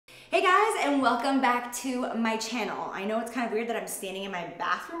Hey guys, and welcome back to my channel. I know it's kind of weird that I'm standing in my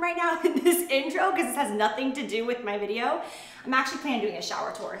bathroom right now in this intro because this has nothing to do with my video. I'm actually planning on doing a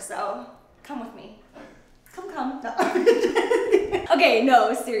shower tour, so come with me. Come. Okay,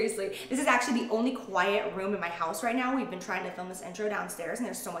 no, seriously. This is actually the only quiet room in my house right now. We've been trying to film this intro downstairs and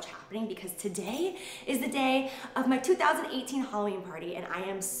there's so much happening because today is the day of my 2018 Halloween party and I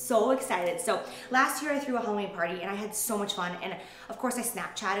am so excited. So last year I threw a Halloween party and I had so much fun, and of course I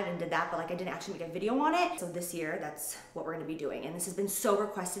Snapchatted and did that, but like I didn't actually make a video on it. So this year that's what we're gonna be doing, and this has been so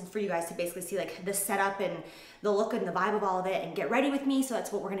requested for you guys to basically see like the setup and the look and the vibe of all of it and get ready with me. So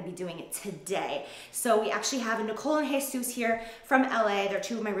that's what we're gonna be doing today. So we actually have Nicole and Jesus here from LA. They're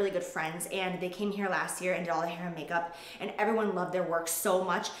two of my really good friends and they came here last year and did all the hair and makeup, and everyone loved their work so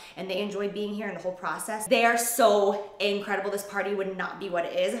much and they enjoyed being here in the whole process. They are so incredible. This party would not be what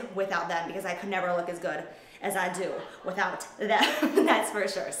it is without them because I could never look as good as I do without them, that's for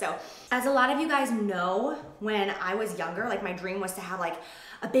sure. So as a lot of you guys know, when I was younger, like my dream was to have like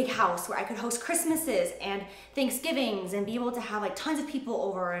a big house where I could host Christmases and Thanksgivings and be able to have like tons of people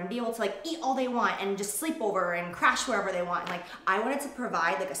over and be able to like eat all they want and just sleep over and crash wherever they want. And like I wanted to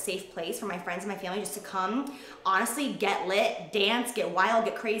provide like a safe place for my friends and my family just to come, honestly, get lit, dance, get wild,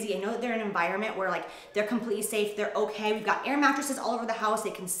 get crazy. I know that they're in an environment where like they're completely safe, they're okay. We've got air mattresses all over the house.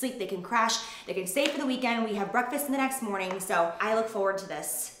 They can sleep, they can crash, they can stay for the weekend. We have breakfast the next morning. So I look forward to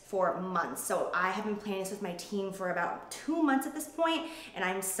this for months. So I have been planning this with my team for about 2 months at this point, and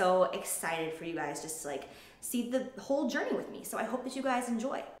I'm so excited for you guys just to like see the whole journey with me. So I hope that you guys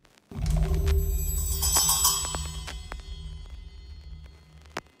enjoy.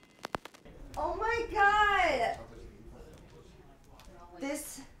 Oh my God!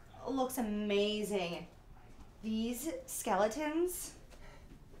 This looks amazing. These skeletons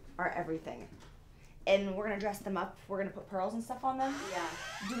are everything. And we're gonna dress them up. We're gonna put pearls and stuff on them.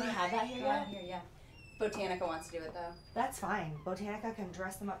 Yeah. Do we have that here yet? Here, yeah. Botanica wants to do it though. That's fine. Botanica can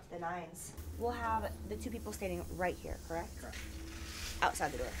dress them up to the nines. We'll have the two people standing right here, correct? Correct.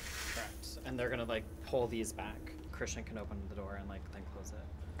 Outside the door. Correct. And they're gonna like pull these back. Christian can open the door and like then close it.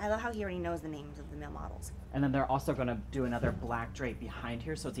 I love how he already knows the names of the male models. And then they're also gonna do another black drape behind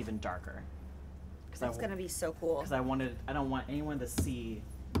here so it's even darker. That's gonna be so cool. Because I don't want anyone to see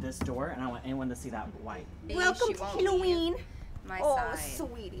this door, and I don't want anyone to see that white. Welcome to Halloween. My side. side.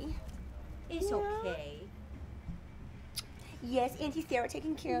 Sweetie. It's okay. Yes, Auntie Sarah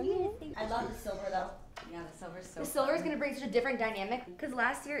taking care of you. I love the silver though. Yeah, the silver's so The silver is gonna bring such a different dynamic because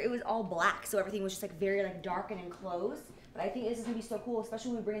last year it was all black, so everything was just like very like dark and enclosed. But I think this is gonna be so cool,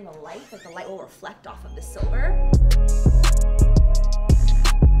 especially when we bring in the light. Like the light will reflect off of the silver.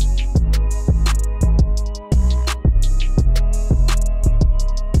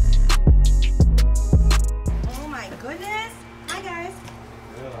 Oh my goodness! Hi guys.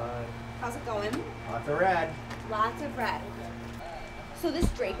 Hi. How's it going? Lots of red. Lots of red. So this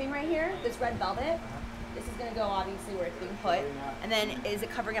draping right here, this red velvet, this is gonna go obviously where it's being put. And then is it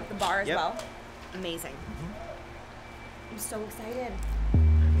covering up the bar as well? Amazing. I'm so excited.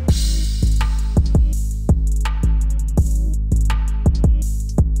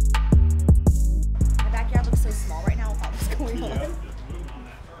 My backyard looks so small right now with all this going on.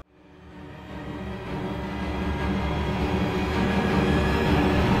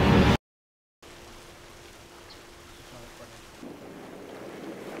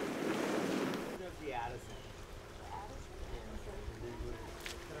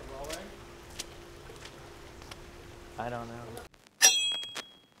 I don't know.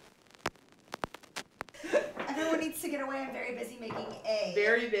 Everyone needs to get away. I'm very busy making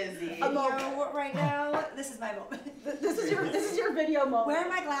a moment right now. This is my moment. This is your video moment. Where are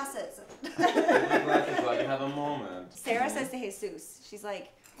my glasses? Glasses so I can have a moment. Sarah says to Jesus, she's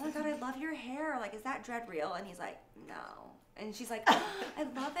like, oh my God, I love your hair. Like, is that dread real? And he's like, no. And she's like, I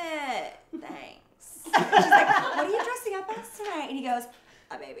love it. Thanks. She's like, what are you dressing up as tonight? And he goes,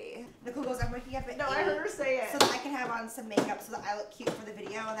 a baby. Nicole goes, I'm waking up at 8. I heard her say it. So that I can have on some makeup so that I look cute for the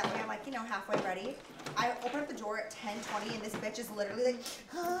video, and that way I'm like, you know, halfway ready. I open up the door at 10:20 and this bitch is literally like,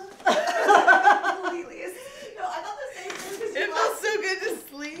 huh? Completely. No, I thought the same thing. It felt so good to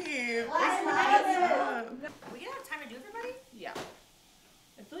sleep. I love it. We gonna have time to do everybody? Yeah.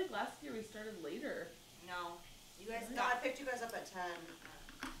 I feel like last year we started later. No. You guys No, I picked you guys up at 10.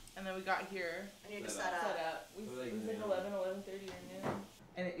 And then we got here. I need to Set set Set up. up. It was like 11, 11:30 or noon.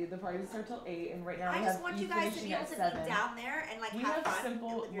 And the party start till 8, and right now I we just have want you guys to finishing be able at to 7. be down there and like We have have fun simple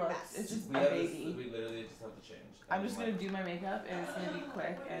and live your looks. best. It's just We a have baby. we literally just have to change. I'm just gonna do my makeup, and it's gonna be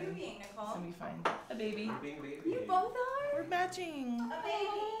quick, What are and you being, it's Nicole? gonna be fine. A baby. Being baby. You both are? We're matching. A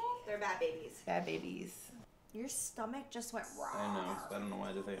baby. They're bad babies. Bad babies. Your stomach just went raw. I know. I don't know why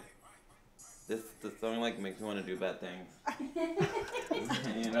I just like. This song like makes me want to do bad things.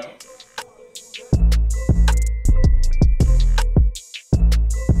 You know?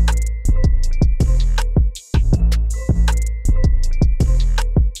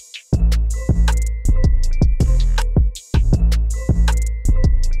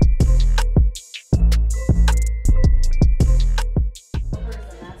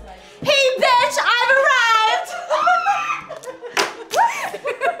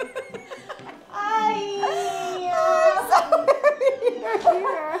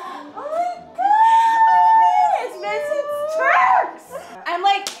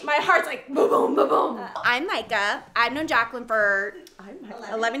 I'm Micah. I've known Jaclyn for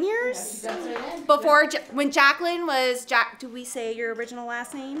 11 years. Before, when Jaclyn was do we say your original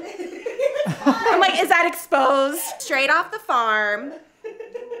last name? I'm like, is that exposed? Straight off the farm.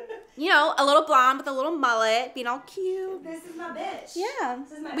 You know, a little blonde with a little mullet, being all cute. This is my bitch. Yeah.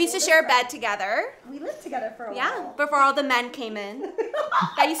 We used to share a bed together. We lived together for a while. Yeah, before all the men came in.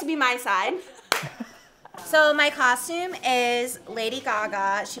 That used to be my side. So my costume is Lady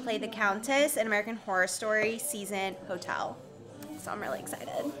Gaga. She played the Countess in American Horror Story season Hotel. So I'm really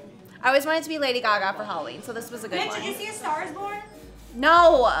excited. I always wanted to be Lady Gaga for Halloween, so this was a good one. Did you see A Star Is Born?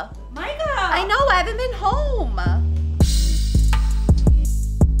 No. Micah! I know, I haven't been home.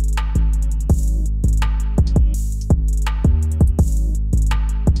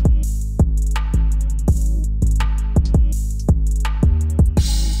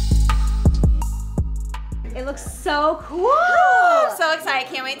 It looks so cool. So excited.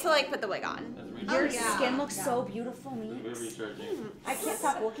 Can't wait to like put the wig on. Your Skin looks so beautiful, Meeks. I can't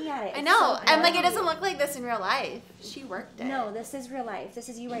stop looking at it. I know. And like it doesn't look like this in real life. She worked it. No, this is real life. This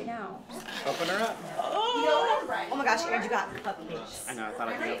is you right now. Open her up. Oh my gosh, Aaron, you got cupcakes. I know, I thought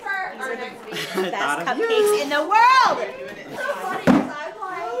I'd do it. The best cupcakes in the world.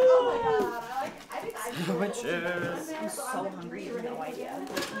 Witches. I'm so hungry, you have no idea.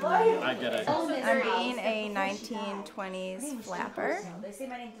 I get it. I'm being a 1920s flapper. And the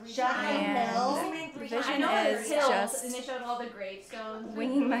vision is just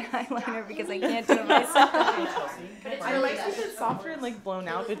winging my eyeliner because I can't do it myself. I might keep it softer and like blown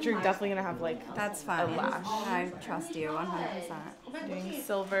out, but you're definitely gonna have like That's fine. a lash. I trust you 100%. Doing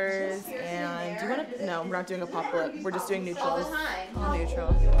silvers and do you want to? No, we're not doing a pop lip. We're just doing neutrals. All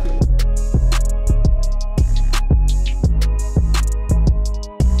neutral.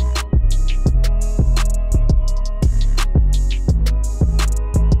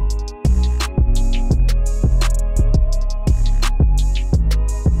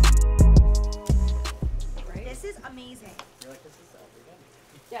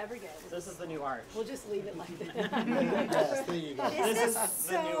 This is the new art. We'll just leave it like that. Yes, there you go. This is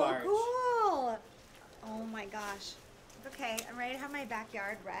the new art. Cool. Oh my gosh. Okay, I'm ready to have my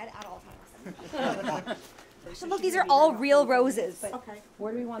backyard red at all times. So look, these are all real roses. Okay.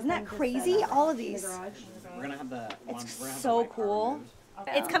 Where do we want Isn't that crazy? All of these. We're gonna have the one. It's so cool.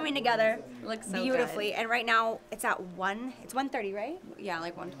 It's coming together Looks so beautifully. good. And right now it's at 1. It's 1:30, right? Yeah,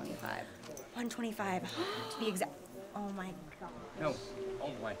 like 125. 1:25 to be exact. Oh my god. No. Oh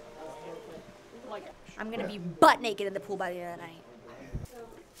boy. I'm gonna be butt naked in the pool by the end of the night. So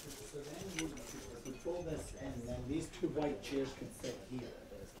then you pull this in, then these two white chairs can sit here.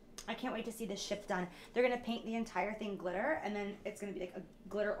 I can't wait to see this ship done. They're gonna paint the entire thing glitter, and then it's gonna be like a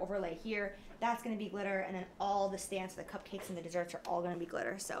glitter overlay here. That's gonna be glitter, and then all the stands, the cupcakes and the desserts are all gonna be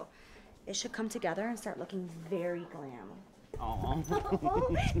glitter. So it should come together and start looking very glam. Oh.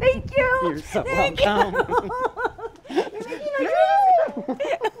 Thank you. You're so Thank welcome. You're making my dream.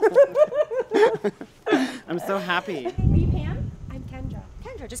 I'm so happy. Are you Pam? I'm Kendra.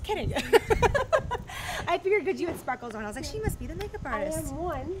 Kendra, just kidding. I figured because you had sparkles on. I was like, she must be the makeup I artist. am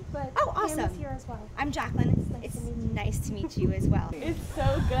one, but Oh, Pam awesome. is here as well. I'm Jaclyn. It's nice to meet you as well. It's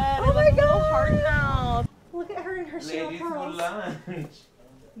so good. Oh my It looks a little God. hard now. Look at her and her Chanel Ladies for pearls. lunch.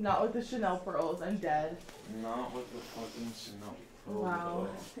 Not with the Chanel pearls. I'm dead. Not with the fucking Chanel. Wow,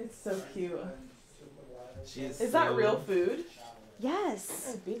 it's so cute. Is That real food?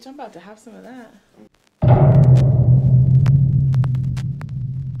 Yes. Oh, bitch, I'm about to have some of that.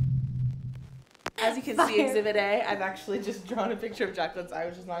 As you can see, Exhibit A, I've actually just drawn a picture of Jaclyn's eye,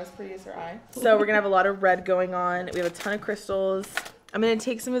 which is not as pretty as her eye. So we're gonna have a lot of red going on. We have a ton of crystals. I'm gonna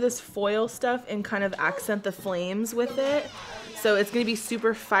take some of this foil stuff and kind of accent the flames with it. So it's gonna be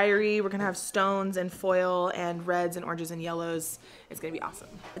super fiery. We're gonna have stones and foil and reds and oranges and yellows. It's gonna be awesome.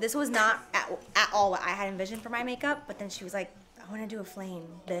 This was not at all what I had envisioned for my makeup, but then she was like, I want to do a flame,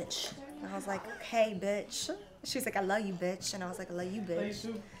 bitch. And I was like, okay, bitch. She was like, I love you, bitch. And I was like, I love you, bitch.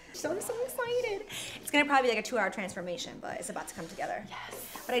 So I'm so excited. It's gonna probably be like a 2-hour transformation, but it's about to come together. Yes.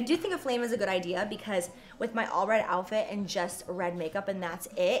 But I do think a flame is a good idea because with my all red outfit and just red makeup and that's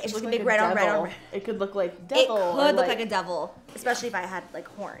it, it's just a big red on red on red. It could look like devil. It could look like a devil, especially if I had like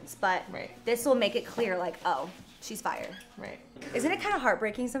horns. But this will make it clear like, oh, she's fire. Right. Isn't it kind of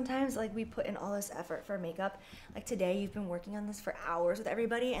heartbreaking sometimes? Like we put in all this effort for makeup. Like today you've been working on this for hours with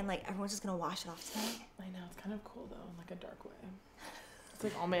everybody and like everyone's just gonna wash it off tonight. I know, it's kind of cool though, in like a dark way. It's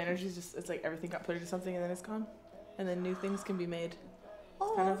like all my energy is just, it's like everything got put into something and then it's gone. And then new things can be made.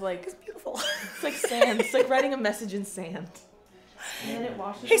 Oh, kind of like, it's beautiful. It's like sand. It's like writing a message in sand. And then it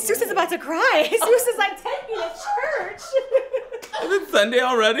washes Jesus away. is about to cry. Jesus is like, take me to church. Is it Sunday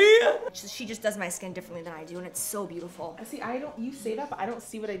already? She just does my skin differently than I do and it's so beautiful. I see, you say that, but I don't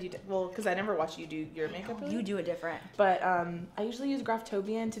see what I do. Well, because I never watch you do your makeup. Really. You do it different. But I usually use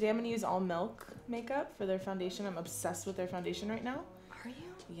Graftobian. Today I'm going to use all milk makeup for their foundation. I'm obsessed with their foundation right now. Are you?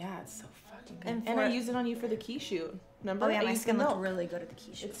 Yeah, it's so fucking good. And I use it on you for the key shoot. Remember? Oh yeah, my skin looked really good at the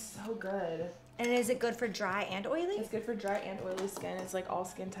key shoot. It's so good. And is it good for dry and oily? It's good for dry and oily skin. It's like all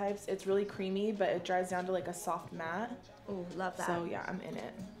skin types. It's really creamy, but it dries down to like a soft matte. Oh, love that. So yeah, I'm in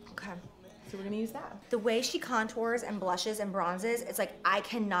it. Okay. So we're gonna use that. The way she contours and blushes and bronzes, it's like I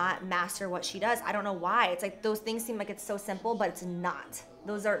cannot master what she does. I don't know why. It's like those things seem like it's so simple, but it's not.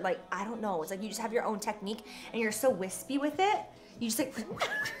 Those are like, I don't know. It's like you just have your own technique and you're so wispy with it. You just like...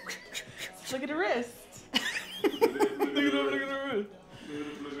 Look at her wrist. Look at her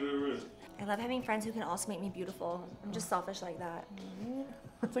wrist. I love having friends who can also make me beautiful. I'm just selfish like that.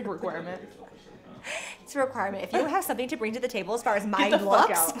 It's like a requirement. It's a requirement. If you have something to bring to the table as far as my Get the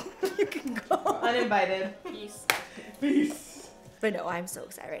looks, fuck out. you can go. Uninvited. Peace. Peace. But no, I'm so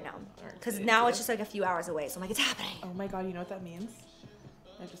excited right now. Because now it's just like a few hours away. So I'm like, it's happening. Oh my God, you know what that means?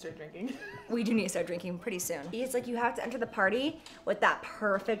 I have to start drinking. We do need to start drinking pretty soon. It's like you have to enter the party with that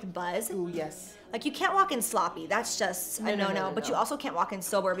perfect buzz. Ooh, yes. Like you can't walk in sloppy. That's just a no-no. But you also can't walk in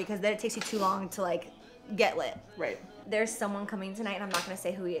sober because then it takes you too long to like get lit. Right. There's someone coming tonight and I'm not gonna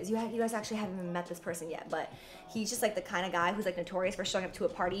say who he is. You guys actually haven't even met this person yet, but he's just like the kind of guy who's like notorious for showing up to a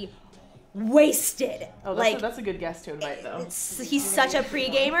party wasted. Oh, that's a good guest to invite though. He's such a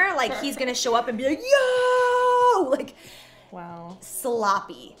pre-gamer. Like he's gonna show up and be like, yo! Like, wow.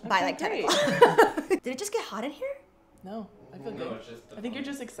 Sloppy by like 10 o'clock. Did it just get hot in here? No, I feel good. I think you're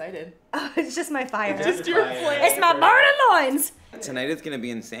just excited. Oh, it's just my fire. It's just your flame. It's my burning loins. Tonight is gonna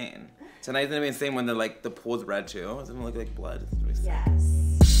be insane. Tonight's gonna be insane when the pool's red too. It's gonna look like blood. It's gonna be insane. Yes.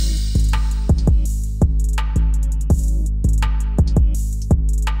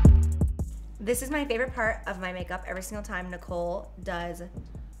 This is my favorite part of my makeup. Every single time Nicole does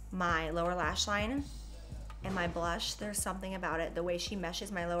my lower lash line and my blush, there's something about it. The way she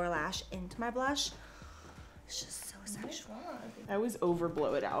meshes my lower lash into my blush, it's just so sexual. I always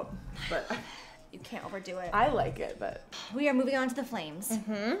overblow it out, but you can't overdo it. I like it, but we are moving on to the flames.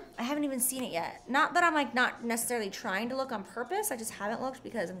 I haven't even seen it yet. Not that I'm like not necessarily trying to look on purpose. I just haven't looked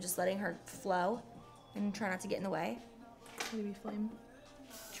because I'm just letting her flow and try not to get in the way. Maybe flame.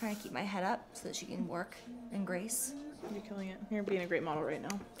 Trying to keep my head up so that she can work in grace. You're killing it. You're being a great model right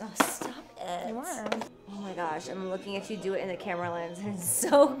now. Oh, stop it. You are. Oh my gosh, I'm looking at you do it in the camera lens and it's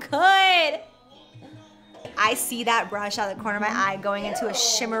so good. I see that brush out of the corner of my eye going into a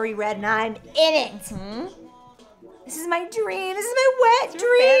shimmery red and I'm in it. This is my dream. This is my wet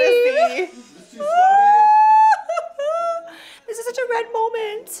dream. Fantasy. This is such a red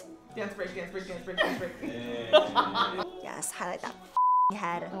moment. Dance break, dance break, dance break, dance break. Yes, highlight that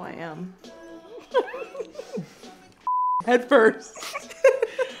head. Oh, I am. Head first.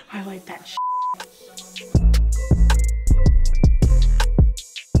 Highlight that shit.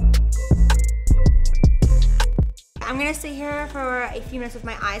 I'm gonna sit here for a few minutes with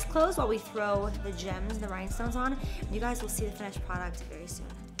my eyes closed while we throw the gems, the rhinestones on. You guys will see the finished product very soon.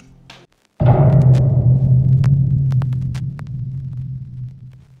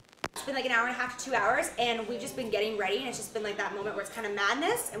 It's been like an hour and a half to 2 hours and we've just been getting ready and it's just been like that moment where it's kind of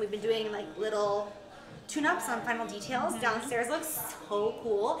madness and we've been doing like little tune-ups on final details. Downstairs looks so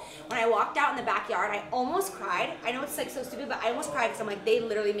cool. When I walked out in the backyard, I almost cried. I know it's like so stupid, but I almost cried because I'm like, they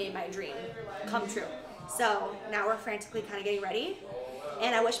literally made my dream come true. So now we're frantically kind of getting ready.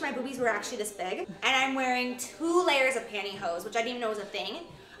 And I wish my boobies were actually this big. And I'm wearing 2 layers of pantyhose, which I didn't even know was a thing.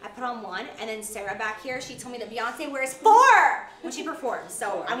 I put on 1, and then Sarah back here, she told me that Beyonce wears 4 when she performs.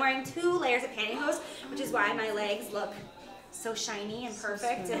 So I'm wearing 2 layers of pantyhose, which is why my legs look so shiny and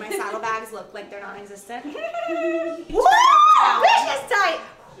perfect, and my saddlebags look like they're non-existent. Woo! Bitch is tight!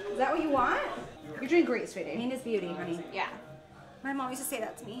 Is that what you want? You're doing great, sweetie. Pain is beauty, honey. Yeah. My mom used to say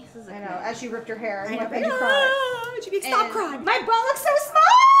that to me. I know. As she ripped her hair and I what made you cry. know. She'd be like, stop And- crying. My bra looks so small!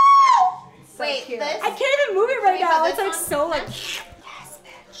 Wait, cute. this? I can't even move it right Wait, now. but It's this like one? so like. Yes,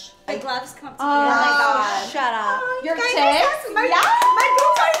 bitch. My gloves come up to Oh my god. Shut up. Your Guys, tits? my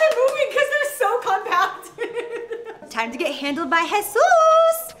boobs aren't even moving because they're so compacted. Time to get handled by Jesus.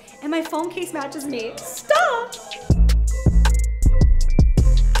 And my phone case matches me. Stop.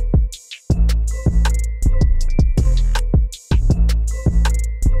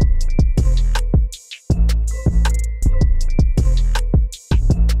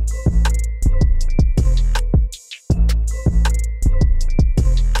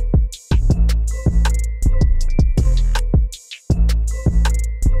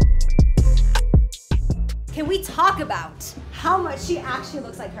 Can we talk about how much she actually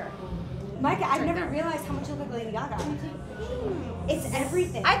looks like her? Micah, I've never realized how much you look like Lady Gaga. It's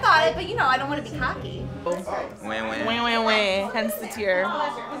everything. I thought it, but you know, I don't want to be cocky. Wah, Wah, wah. wah, wah. Hence the tear.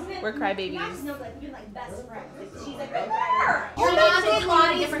 We're crybabies. Your mom did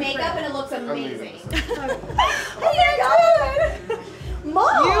Lonnie's makeup and it looks amazing. Oh my god!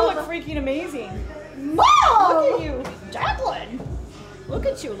 Mom! You look freaking amazing. Mom! Look at you, Jaclyn. Look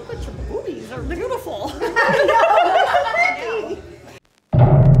at you. Look at your boobies. They're beautiful.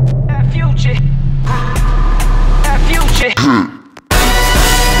 Future. Future.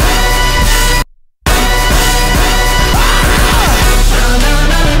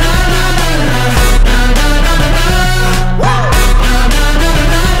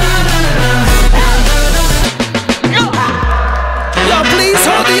 Y'all please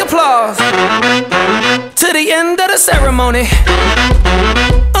hold the applause to the end of the ceremony.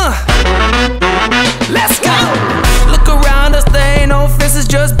 Let's go. Look around us, there ain't no fences,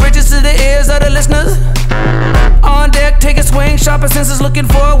 just bridges to the ears of the listeners. On deck, take a swing, sharper senses, looking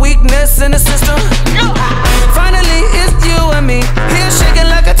for a weakness in the system. Finally, it's you and me, here shaking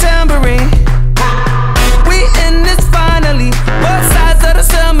like a tambourine. We in this finally, both sides of the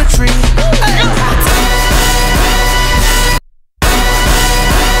cemetery.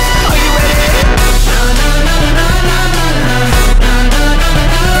 Are you ready?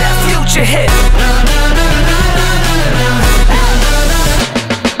 That future hit.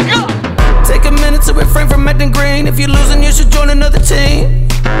 Take a minute to refrain from acting green. If you're losing, you should join another team.